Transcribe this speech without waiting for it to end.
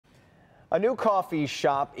A new coffee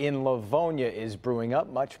shop in Livonia is brewing up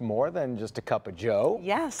much more than just a cup of joe.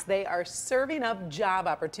 Yes, they are serving up job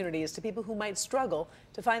opportunities to people who might struggle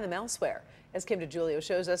to find them elsewhere. As Kim DeJulio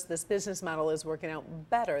shows us, this business model is working out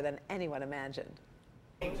better than anyone imagined.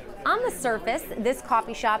 On the surface, this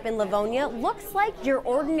coffee shop in Livonia looks like your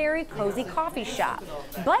ordinary cozy coffee shop,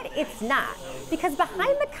 but it's not, because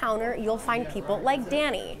behind the counter you'll find people like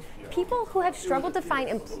Danny, people who have struggled to find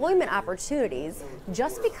employment opportunities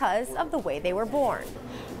just because of the way they were born.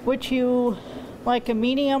 Would you like a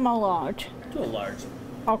medium or large? To a large.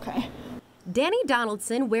 Okay. Danny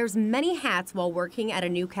Donaldson wears many hats while working at a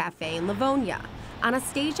new cafe in Livonia,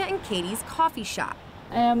 Anastasia and Katie's coffee shop.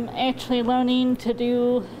 I'm actually learning to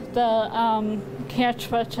do the cash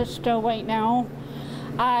register right now.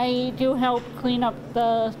 I do help clean up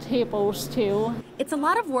the tables too. It's a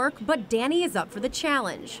lot of work, but Danny is up for the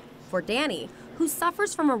challenge. For Danny, who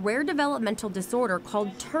suffers from a rare developmental disorder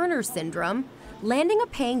called Turner syndrome, landing a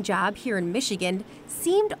paying job here in Michigan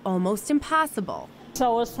seemed almost impossible.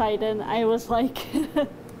 So excited, I was like,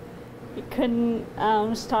 I couldn't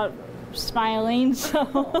stop smiling.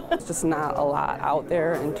 So it's just not a lot out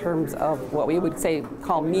there in terms of what we would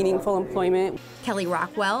call meaningful employment. Kelly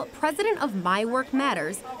Rockwell, president of My Work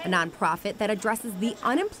Matters, a nonprofit that addresses the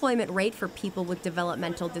unemployment rate for people with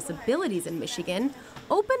developmental disabilities in Michigan,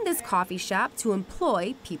 opened this coffee shop to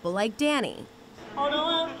employ people like Danny.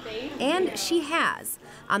 And she has.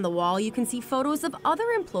 On the wall, you can see photos of other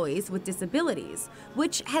employees with disabilities,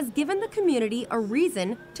 which has given the community a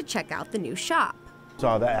reason to check out the new shop.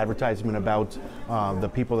 Saw the advertisement about the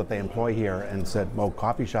people that they employ here and said, well,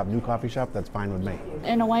 coffee shop, new coffee shop, that's fine with me.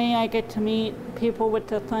 in a way, I get to meet people with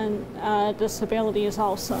different disabilities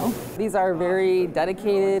also. These are very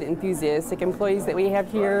dedicated, enthusiastic employees that we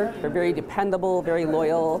have here. They're very dependable, very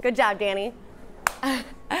loyal. Good job, Danny.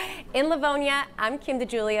 In Livonia, I'm Kim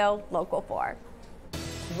DeJulio, Local 4.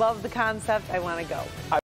 Love the concept. I want to go.